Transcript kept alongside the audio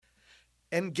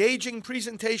engaging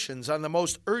presentations on the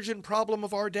most urgent problem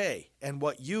of our day and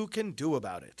what you can do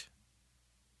about it.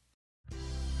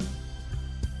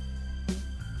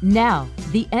 Now,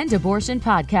 the End Abortion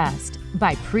Podcast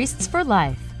by Priests for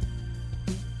Life.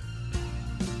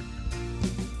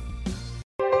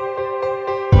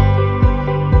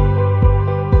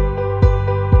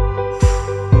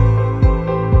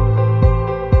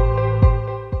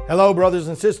 Hello, brothers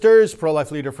and sisters.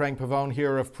 Pro-life leader Frank Pavone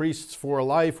here of Priests for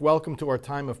Life. Welcome to our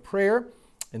time of prayer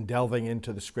and delving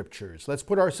into the Scriptures. Let's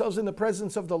put ourselves in the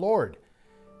presence of the Lord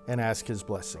and ask His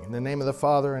blessing. In the name of the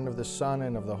Father, and of the Son,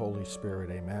 and of the Holy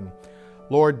Spirit, amen.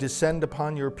 Lord, descend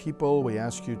upon your people. We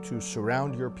ask you to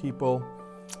surround your people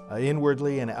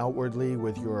inwardly and outwardly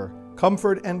with your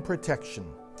comfort and protection,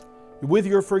 with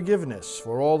your forgiveness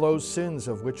for all those sins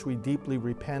of which we deeply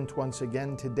repent once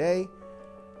again today.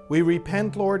 We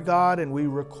repent, Lord God, and we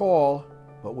recall,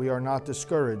 but we are not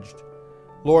discouraged.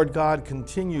 Lord God,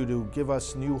 continue to give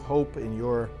us new hope in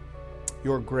your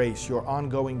grace, your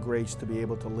ongoing grace to be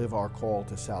able to live our call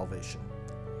to salvation.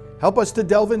 Help us to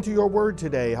delve into your word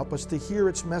today. Help us to hear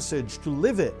its message, to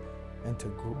live it,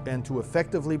 and to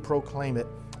effectively proclaim it.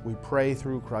 We pray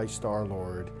through Christ our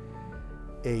Lord.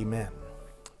 Amen.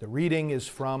 The reading is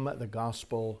from the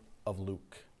Gospel of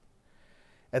Luke.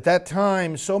 At that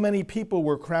time, so many people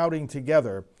were crowding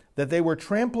together that they were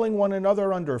trampling one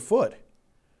another underfoot.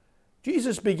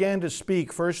 Jesus began to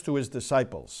speak first to his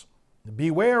disciples.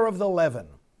 Beware of the leaven,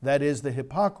 that is, the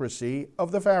hypocrisy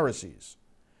of the Pharisees.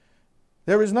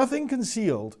 There is nothing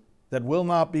concealed that will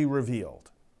not be revealed,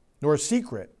 nor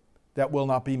secret that will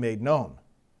not be made known.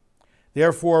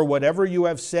 Therefore, whatever you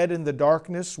have said in the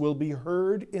darkness will be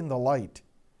heard in the light,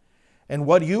 and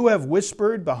what you have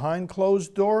whispered behind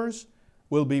closed doors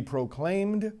will be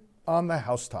proclaimed on the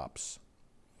housetops.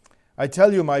 I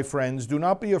tell you, my friends, do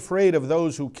not be afraid of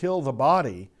those who kill the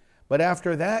body, but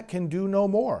after that can do no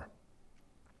more.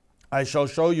 I shall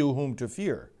show you whom to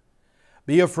fear.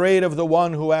 Be afraid of the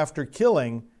one who, after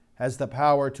killing, has the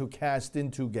power to cast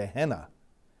into Gehenna.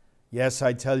 Yes,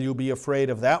 I tell you, be afraid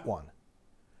of that one.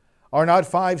 Are not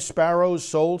 5 sparrows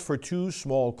sold for 2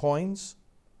 small coins?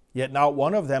 Yet not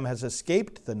one of them has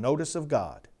escaped the notice of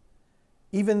God.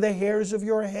 Even the hairs of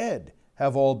your head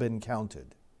have all been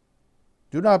counted.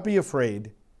 Do not be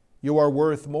afraid. You are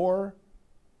worth more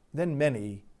than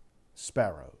many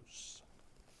sparrows.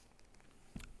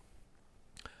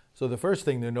 So the first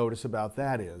thing to notice about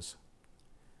that is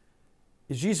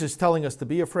Jesus telling us to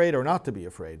be afraid or not to be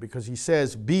afraid? Because he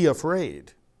says, be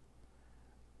afraid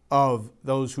of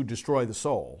those who destroy the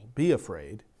soul. Be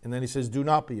afraid. And then he says, do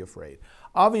not be afraid.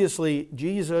 Obviously,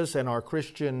 Jesus and our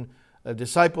Christian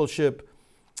discipleship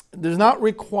does not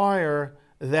require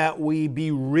that we be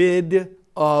rid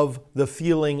of the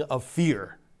feeling of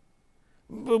fear.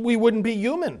 But we wouldn't be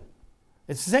human.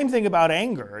 It's the same thing about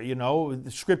anger. You know, the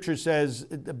scripture says,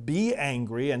 be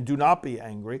angry and do not be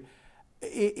angry.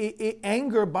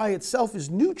 Anger by itself is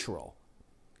neutral.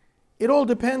 It all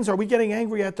depends. Are we getting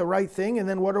angry at the right thing? And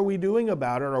then what are we doing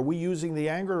about it? Are we using the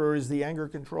anger, or is the anger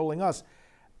controlling us?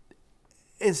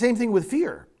 And same thing with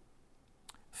fear.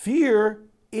 Fear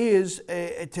is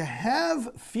to have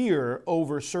fear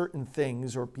over certain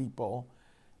things or people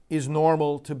is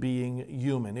normal to being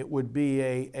human. It would be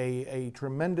a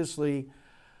tremendously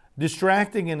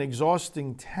distracting and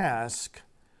exhausting task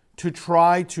to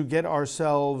try to get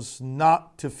ourselves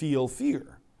not to feel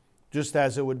fear, just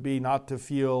as it would be not to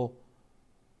feel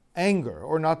anger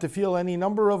or not to feel any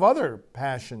number of other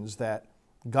passions that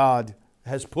God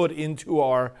has put into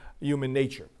our human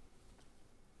nature.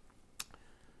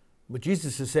 What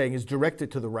Jesus is saying is direct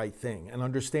it to the right thing and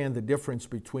understand the difference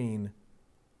between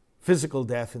physical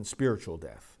death and spiritual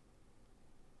death.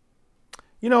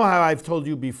 You know how I've told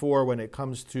you before when it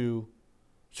comes to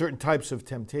certain types of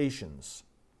temptations,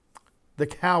 the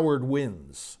coward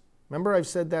wins. Remember I've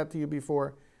said that to you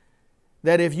before?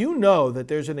 That if you know that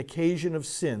there's an occasion of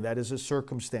sin, that is a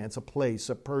circumstance, a place,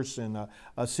 a person,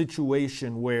 a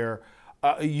situation where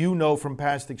you know from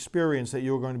past experience that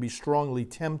you're going to be strongly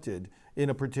tempted in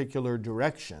a particular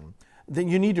direction, then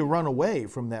you need to run away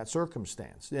from that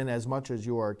circumstance in as much as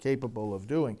you are capable of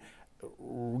doing.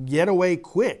 Get away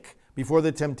quick before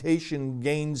the temptation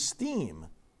gains steam,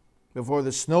 before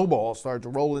the snowball starts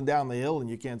rolling down the hill and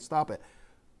you can't stop it.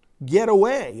 Get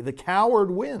away. The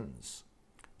coward wins.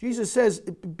 Jesus says,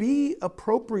 be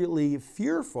appropriately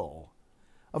fearful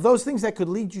of those things that could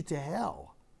lead you to hell.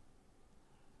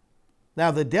 Now,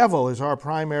 the devil is our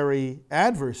primary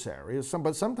adversary,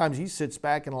 but sometimes he sits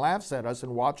back and laughs at us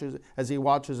and watches as he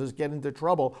watches us get into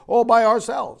trouble all by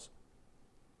ourselves.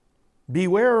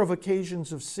 Beware of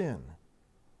occasions of sin.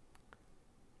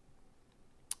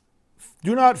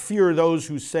 Do not fear those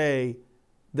who say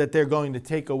that they're going to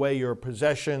take away your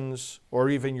possessions or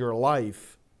even your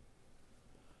life.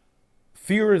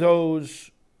 Fear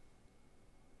those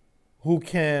who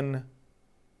can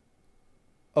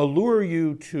allure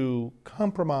you to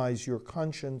compromise your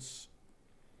conscience,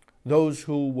 those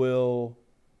who will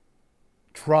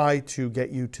try to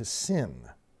get you to sin.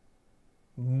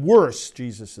 Worse,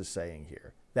 Jesus is saying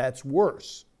here. That's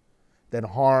worse than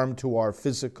harm to our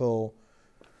physical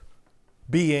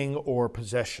being or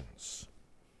possessions.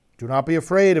 Do not be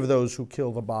afraid of those who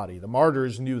kill the body. The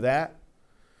martyrs knew that.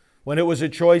 When it was a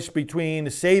choice between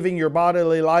saving your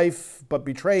bodily life but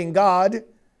betraying God,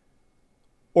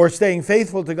 or staying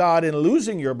faithful to God and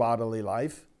losing your bodily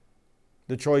life,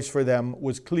 the choice for them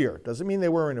was clear. Doesn't mean they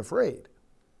weren't afraid.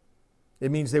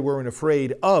 It means they weren't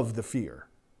afraid of the fear.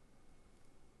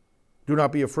 Do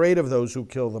not be afraid of those who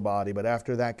kill the body, but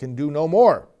after that can do no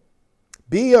more.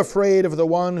 Be afraid of the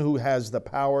one who has the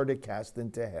power to cast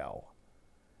into hell.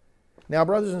 Now,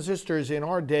 brothers and sisters, in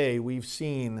our day, we've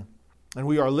seen, and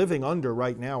we are living under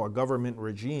right now, a government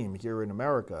regime here in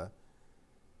America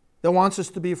that wants us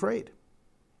to be afraid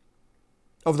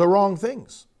of the wrong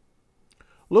things.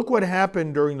 Look what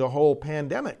happened during the whole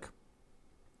pandemic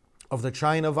of the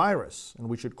China virus, and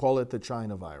we should call it the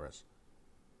China virus.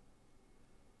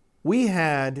 We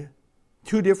had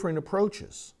two different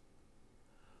approaches.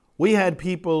 We had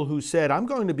people who said, I'm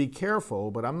going to be careful,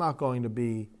 but I'm not going to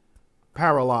be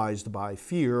paralyzed by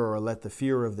fear or let the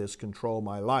fear of this control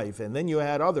my life. And then you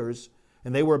had others,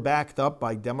 and they were backed up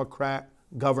by Democrat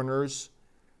governors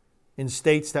in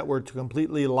states that were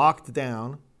completely locked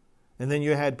down. And then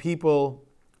you had people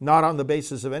not on the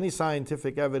basis of any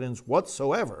scientific evidence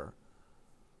whatsoever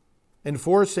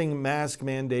enforcing mask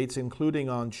mandates, including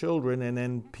on children, and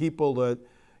then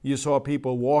you saw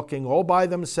people walking all by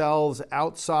themselves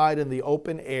outside in the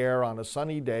open air on a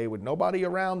sunny day with nobody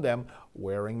around them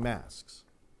wearing masks.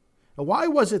 Now, why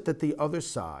was it that the other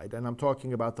side, and I'm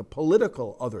talking about the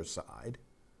political other side,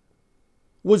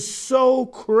 was so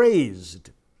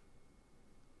crazed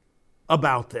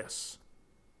about this?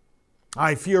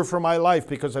 I fear for my life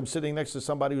because I'm sitting next to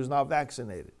somebody who's not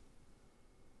vaccinated.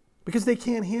 Because they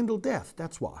can't handle death,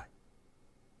 that's why.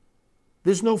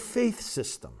 There's no faith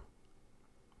system.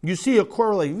 You see a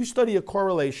correlation, you study a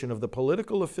correlation of the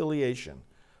political affiliation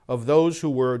of those who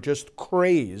were just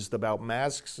crazed about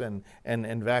masks and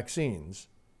vaccines,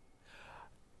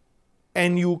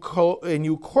 and you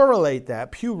correlate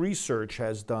that. Pew Research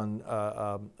has done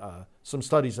some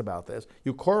studies about this.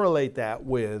 You correlate that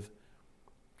with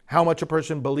how much a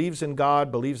person believes in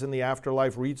God, believes in the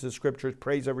afterlife, reads the scriptures,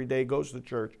 prays every day, goes to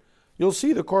church. You'll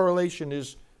see the correlation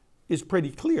is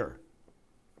pretty clear.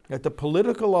 That the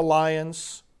political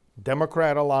alliance,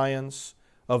 Democrat alliance,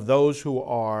 of those who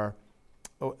are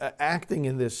acting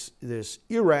in this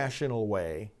irrational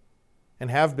way, and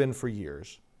have been for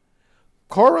years,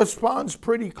 corresponds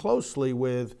pretty closely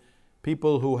with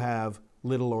people who have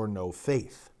little or no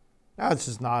faith. Now, this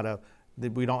is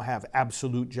we don't have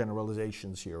absolute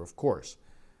generalizations here, of course,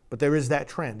 but there is that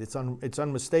trend. It's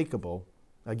unmistakable.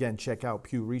 Again, check out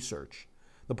Pew Research.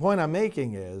 The point I'm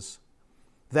making is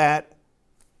that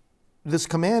this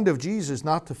command of Jesus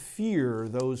not to fear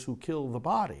those who kill the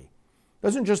body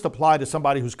doesn't just apply to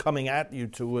somebody who's coming at you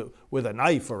with a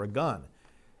knife or a gun.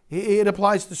 It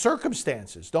applies to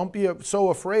circumstances. Don't be so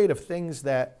afraid of things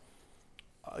that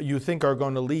you think are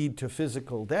going to lead to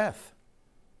physical death.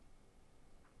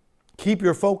 Keep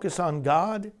your focus on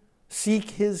God.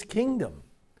 Seek His kingdom.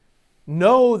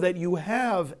 Know that you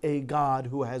have a God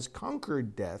who has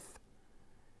conquered death.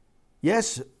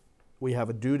 Yes, we have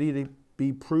a duty to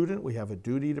be prudent. We have a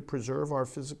duty to preserve our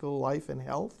physical life and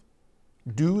health.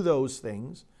 Do those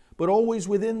things, but always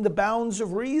within the bounds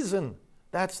of reason.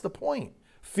 That's the point.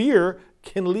 Fear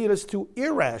can lead us to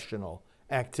irrational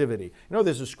activity. You know,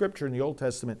 there's a scripture in the Old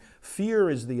Testament.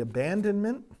 Fear is the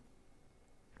abandonment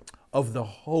of the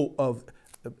hope of.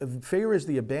 Fear is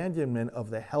the abandonment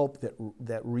of the help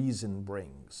that reason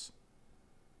brings.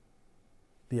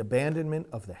 The abandonment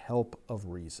of the help of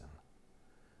reason.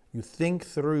 You think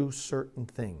through certain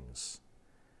things,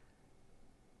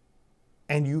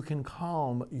 and you can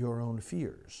calm your own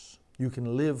fears. You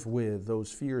can live with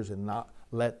those fears and not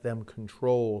let them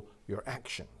control your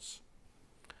actions.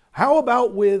 How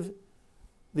about with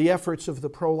the efforts of the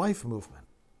pro-life movement?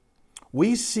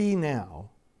 We see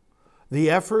now the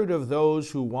effort of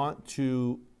those who want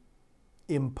to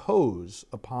impose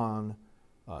upon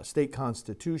state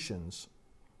constitutions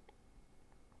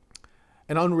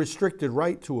an unrestricted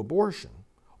right to abortion,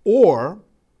 or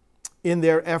in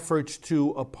their efforts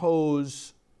to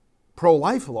oppose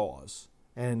pro-life laws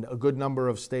and a good number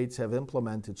of states have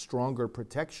implemented stronger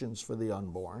protections for the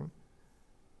unborn,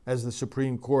 as the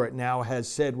Supreme Court now has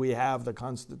said we have the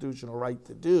constitutional right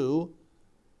to do,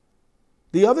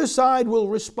 the other side will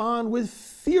respond with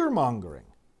fear-mongering.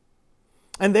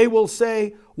 And they will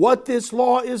say, what this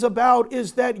law is about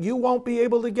is that you won't be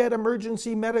able to get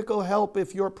emergency medical help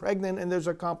if you're pregnant and there's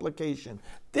a complication.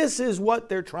 This is what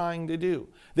they're trying to do.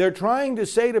 They're trying to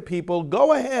say to people,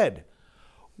 go ahead,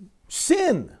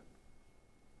 sin.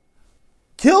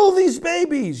 Kill these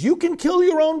babies. You can kill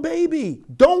your own baby.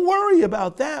 Don't worry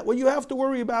about that. What you have to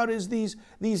worry about is these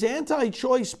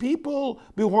anti-choice people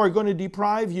who are going to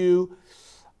deprive you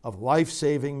of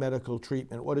life-saving medical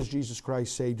treatment. What does Jesus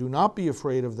Christ say? Do not be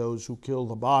afraid of those who kill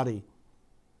the body.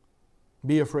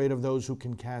 Be afraid of those who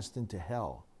can cast into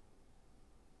hell.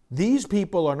 These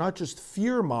people are not just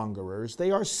fear-mongers,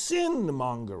 they are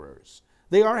sin-mongers.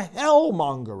 They are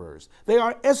hell-mongers. They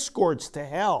are escorts to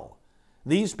hell.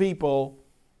 These people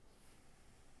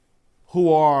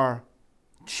who are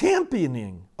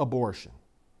championing abortion,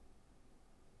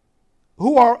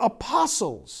 who are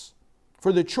apostles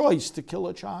for the choice to kill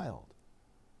a child,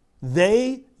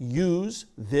 they use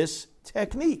this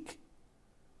technique.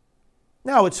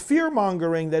 Now, it's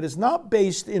fear-mongering that is not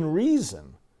based in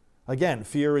reason. Again,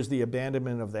 fear is the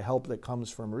abandonment of the help that comes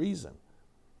from reason.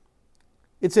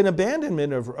 It's an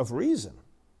abandonment of reason.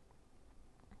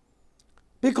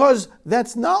 Because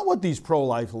that's not what these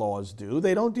pro-life laws do.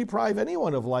 They don't deprive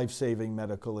anyone of life-saving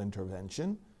medical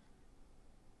intervention.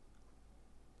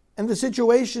 And the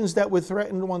situations that would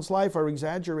threaten one's life are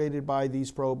exaggerated by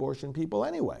these pro-abortion people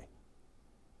anyway.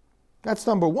 That's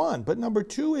number one. But number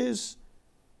two is,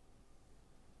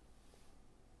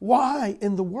 why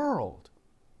in the world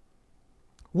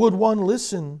would one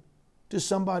listen to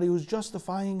somebody who's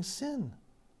justifying sin?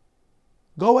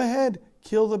 Go ahead,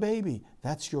 kill the baby.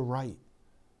 That's your right.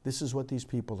 This is what these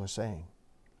people are saying.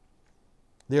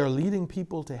 They are leading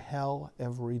people to hell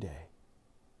every day.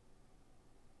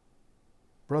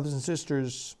 Brothers and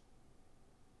sisters,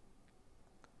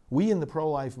 we in the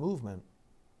pro-life movement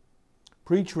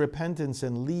preach repentance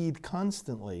and lead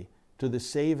constantly to the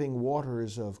saving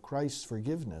waters of Christ's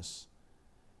forgiveness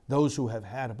those who have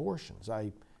had abortions.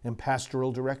 I am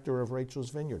pastoral director of Rachel's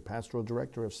Vineyard, pastoral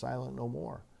director of Silent No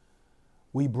More.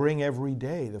 We bring every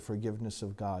day the forgiveness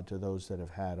of God to those that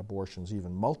have had abortions,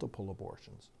 even multiple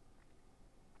abortions.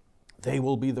 They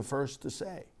will be the first to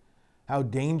say how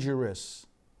dangerous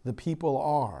the people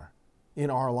are in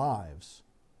our lives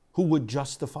who would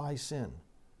justify sin,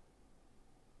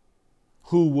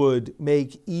 who would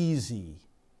make easy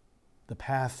the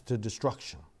path to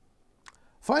destruction.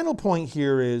 Final point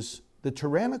here is the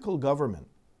tyrannical government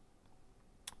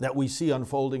that we see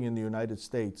unfolding in the United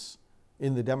States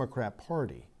in the Democrat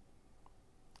Party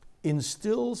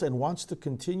instills and wants to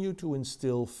continue to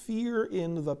instill fear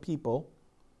in the people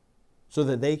so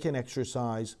that they can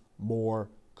exercise more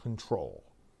control.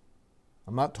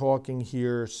 I'm not talking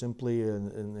here simply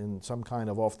in some kind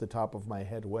of off the top of my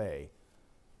head way.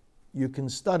 You can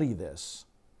study this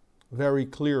very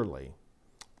clearly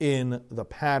in the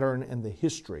pattern and the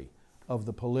history of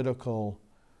the political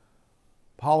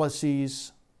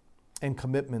policies and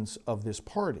commitments of this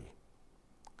party.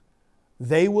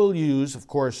 They will use, of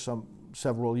course,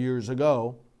 several years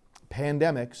ago,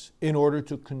 pandemics in order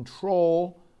to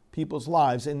control people's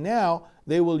lives. And now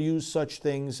they will use such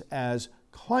things as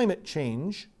climate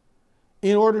change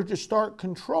in order to start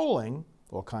controlling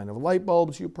what kind of light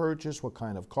bulbs you purchase, what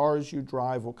kind of cars you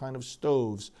drive, what kind of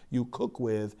stoves you cook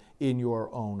with in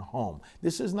your own home.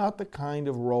 This is not the kind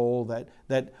of role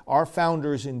that our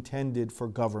founders intended for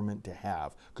government to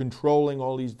have, controlling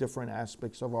all these different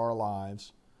aspects of our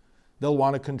lives. They'll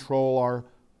want to control our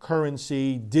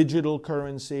currency, digital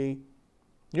currency.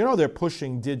 You know, they're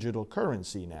pushing digital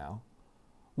currency now,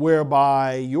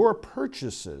 whereby your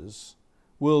purchases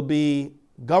will be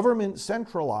government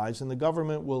centralized, and the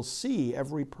government will see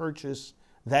every purchase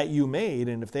that you made,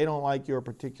 and if they don't like your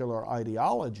particular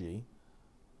ideology,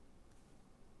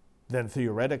 then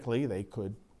theoretically they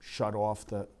could shut off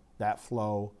that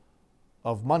flow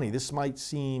of money. This might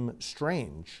seem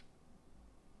strange.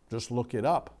 Just look it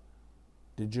up.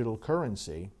 Digital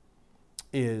currency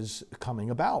is coming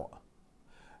about.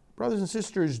 Brothers and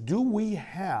sisters, do we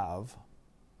have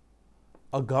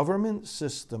a government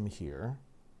system here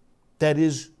that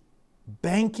is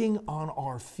banking on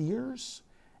our fears?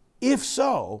 If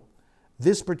so,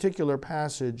 this particular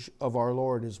passage of our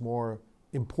Lord is more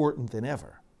important than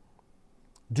ever.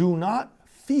 Do not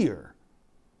fear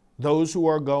those who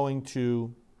are going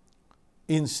to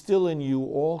instill in you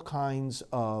all kinds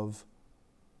of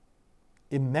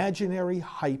imaginary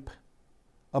hype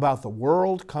about the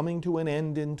world coming to an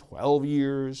end in 12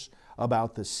 years,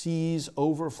 about the seas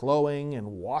overflowing and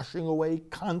washing away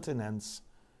continents,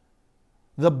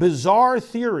 the bizarre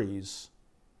theories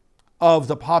of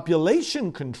the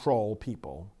population control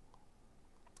people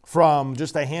from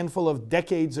just a handful of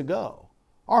decades ago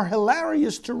are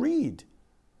hilarious to read,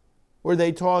 where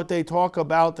they talk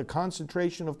about the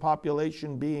concentration of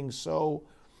population being so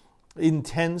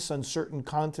intense on certain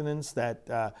continents that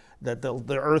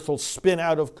the earth will spin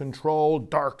out of control,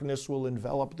 darkness will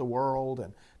envelop the world,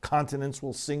 and continents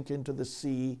will sink into the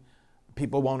sea.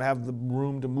 People won't have the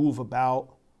room to move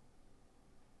about.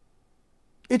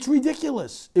 It's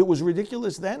ridiculous. It was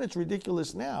ridiculous then, it's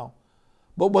ridiculous now.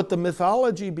 But what the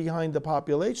mythology behind the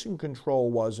population control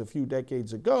was a few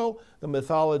decades ago, the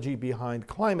mythology behind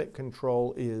climate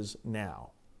control is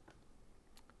now.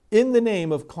 In the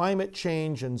name of climate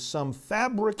change and some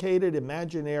fabricated,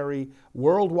 imaginary,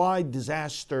 worldwide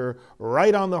disaster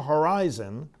right on the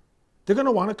horizon, they're going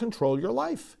to want to control your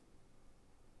life.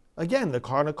 Again, the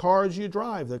kind of cars you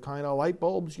drive, the kind of light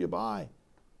bulbs you buy.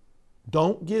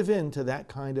 Don't give in to that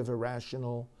kind of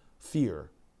irrational fear.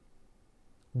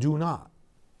 Do not.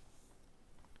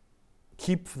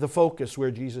 Keep the focus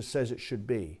where Jesus says it should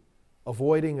be,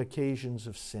 avoiding occasions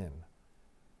of sin,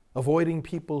 avoiding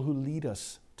people who lead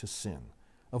us to sin,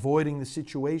 avoiding the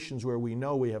situations where we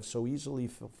know we have so easily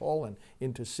fallen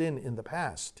into sin in the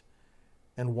past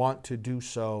and want to do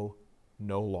so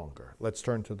no longer. Let's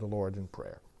turn to the Lord in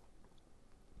prayer.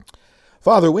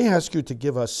 Father, we ask you to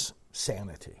give us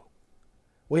sanity.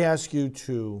 We ask you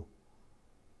to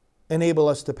enable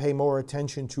us to pay more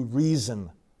attention to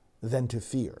reason than to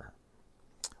fear.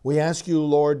 We ask you,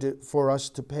 Lord, for us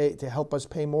to help us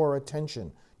pay more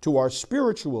attention to our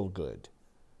spiritual good,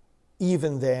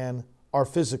 even than our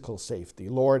physical safety.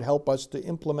 Lord, help us to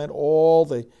implement all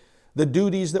the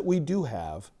duties that we do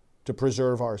have to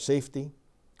preserve our safety,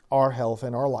 our health,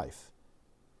 and our life.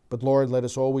 But Lord, let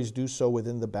us always do so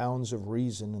within the bounds of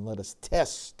reason, and let us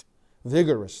test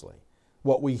vigorously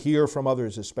what we hear from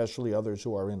others, especially others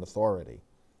who are in authority.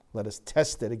 Let us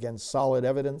test it against solid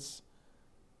evidence,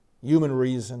 human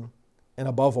reason, and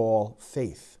above all,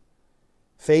 faith.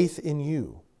 Faith in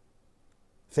you.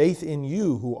 Faith in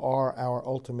you who are our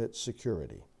ultimate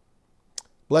security.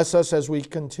 Bless us as we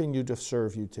continue to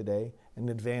serve you today and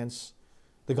advance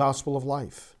the gospel of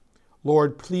life.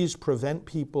 Lord, please prevent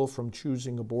people from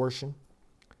choosing abortion.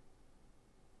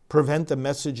 Prevent the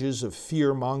messages of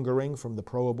fear-mongering from the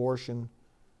pro-abortion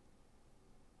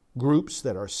groups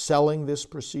that are selling this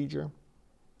procedure,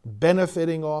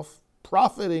 profiting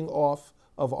off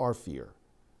of our fear.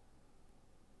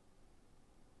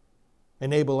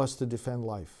 Enable us to defend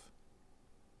life.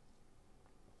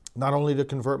 Not only to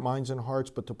convert minds and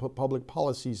hearts, but to put public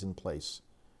policies in place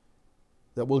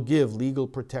that will give legal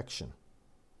protection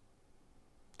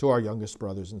to our youngest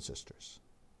brothers and sisters.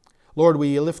 Lord,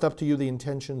 we lift up to you the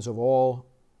intentions of all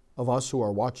of us who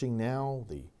are watching now,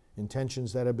 the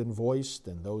intentions that have been voiced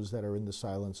and those that are in the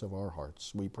silence of our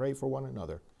hearts. We pray for one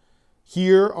another.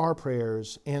 Hear our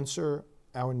prayers, answer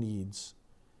our needs,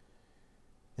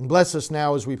 and bless us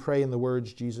now as we pray in the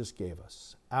words Jesus gave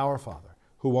us. Our Father,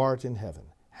 who art in heaven,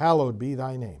 hallowed be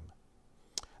thy name.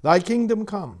 Thy kingdom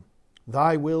come,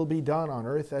 thy will be done on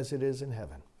earth as it is in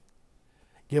heaven.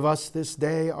 Give us this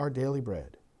day our daily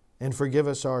bread, and forgive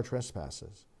us our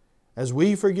trespasses, as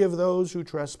we forgive those who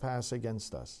trespass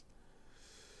against us.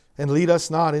 And lead us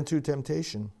not into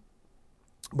temptation,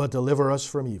 but deliver us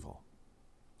from evil.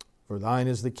 For thine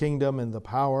is the kingdom and the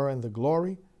power and the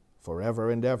glory forever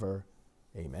and ever.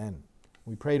 Amen.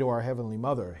 We pray to our Heavenly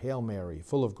Mother, Hail Mary,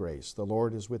 full of grace, the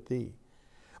Lord is with thee.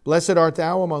 Blessed art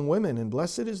thou among women, and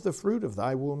blessed is the fruit of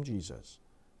thy womb, Jesus.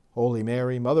 Holy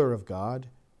Mary, Mother of God,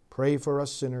 pray for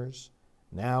us sinners,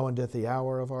 now and at the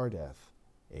hour of our death.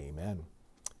 Amen.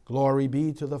 Glory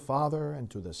be to the Father, and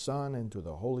to the Son, and to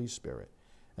the Holy Spirit,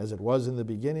 as it was in the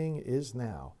beginning, is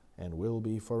now, and will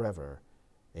be forever.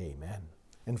 Amen.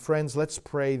 And friends, let's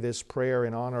pray this prayer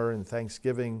in honor and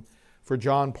thanksgiving for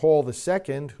John Paul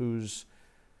II, whose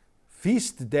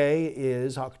feast day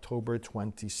is October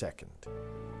 22nd.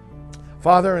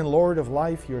 Father and Lord of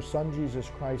life, your Son Jesus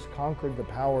Christ conquered the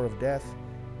power of death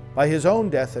by his own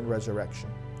death and resurrection,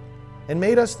 and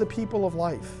made us the people of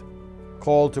life,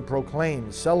 called to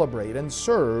proclaim, celebrate, and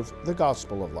serve the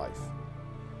gospel of life.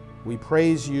 We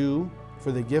praise you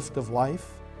for the gift of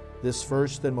life, this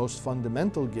first and most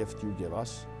fundamental gift you give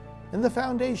us, and the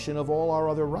foundation of all our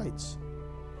other rights.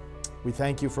 We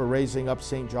thank you for raising up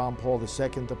St. John Paul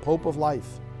II, the Pope of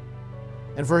life,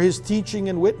 and for his teaching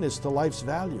and witness to life's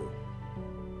value.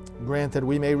 Grant that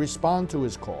we may respond to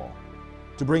his call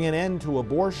to bring an end to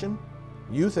abortion,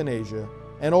 euthanasia,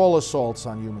 and all assaults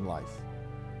on human life,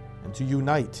 and to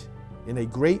unite in a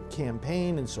great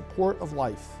campaign in support of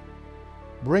life.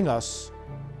 Bring us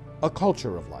a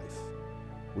culture of life.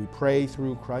 We pray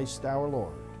through Christ our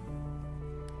Lord.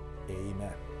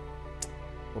 Amen.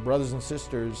 Well, brothers and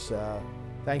sisters,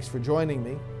 thanks for joining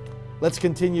me. Let's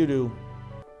continue to,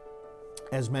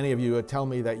 as many of you tell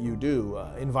me that you do,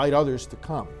 invite others to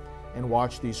come and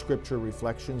watch these scripture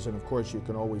reflections. And of course, you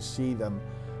can always see them,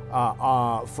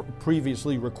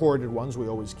 previously recorded ones. We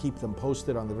always keep them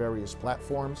posted on the various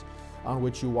platforms on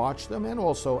which you watch them, and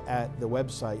also at the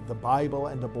website,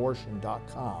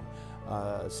 thebibleandabortion.com.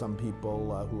 Some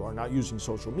people who are not using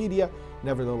social media,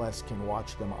 nevertheless, can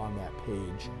watch them on that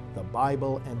page,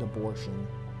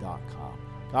 thebibleandabortion.com.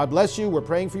 God bless you. We're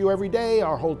praying for you every day.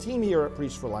 Our whole team here at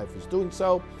Priests for Life is doing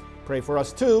so. Pray for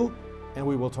us too, and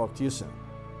we will talk to you soon.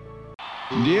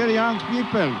 Dear young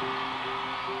people,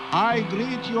 I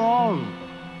greet you all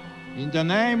in the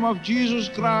name of Jesus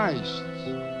Christ.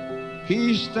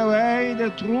 He is the way, the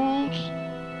truth,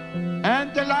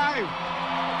 and the life.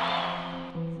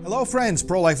 Hello friends,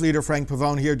 pro-life leader Frank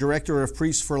Pavone here, Director of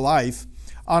Priests for Life.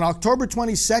 On October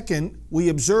 22nd, we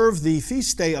observe the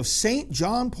feast day of St.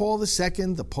 John Paul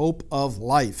II, the Pope of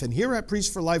Life. And here at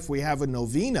Priests for Life, we have a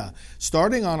novena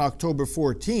starting on October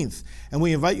 14th. And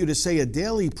we invite you to say a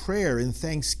daily prayer in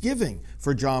thanksgiving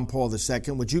for John Paul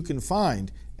II, which you can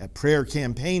find at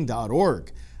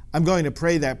prayercampaign.org. I'm going to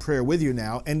pray that prayer with you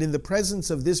now, and in the presence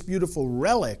of this beautiful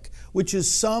relic, which is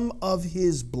some of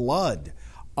his blood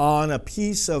on a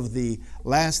piece of the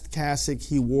last cassock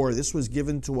he wore. This was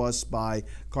given to us by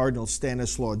Cardinal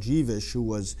Stanislaw Dziwisz, who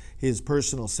was his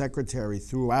personal secretary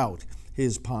throughout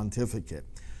his pontificate.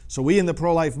 So we in the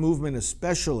pro-life movement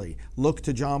especially look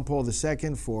to John Paul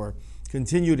II for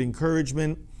continued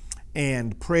encouragement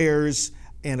and prayers,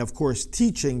 and of course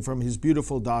teaching from his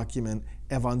beautiful document,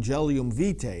 Evangelium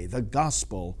Vitae, the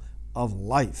Gospel of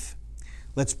Life.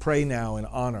 Let's pray now in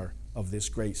honor of this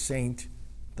great saint,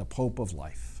 the Pope of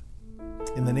Life.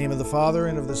 In the name of the Father,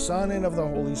 and of the Son, and of the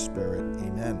Holy Spirit.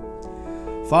 Amen.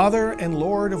 Father and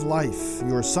Lord of life,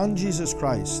 your Son Jesus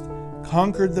Christ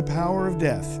conquered the power of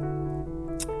death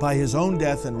by his own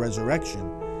death and resurrection,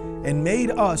 and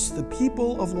made us the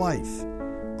people of life,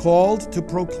 called to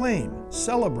proclaim,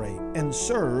 celebrate, and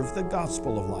serve the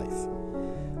gospel of life.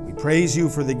 We praise you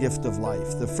for the gift of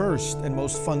life, the first and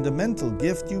most fundamental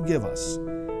gift you give us,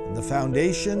 and the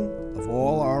foundation of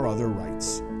all our other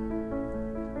rights.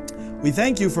 We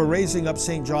thank you for raising up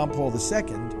St. John Paul II,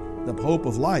 the Pope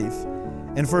of Life,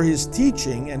 and for his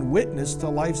teaching and witness to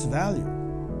life's value.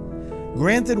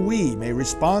 Grant that we may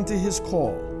respond to his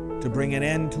call to bring an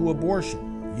end to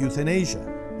abortion, euthanasia,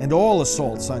 and all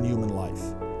assaults on human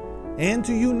life, and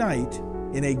to unite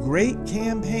in a great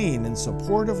campaign in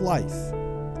support of life.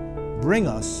 Bring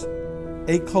us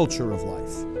a culture of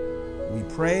life. We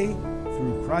pray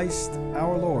through Christ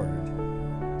our Lord.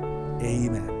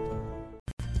 Amen.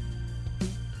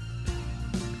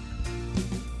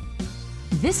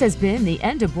 This has been the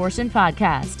End Abortion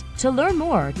Podcast. To learn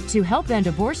more, to help end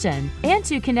abortion, and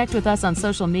to connect with us on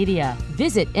social media,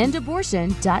 visit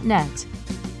endabortion.net.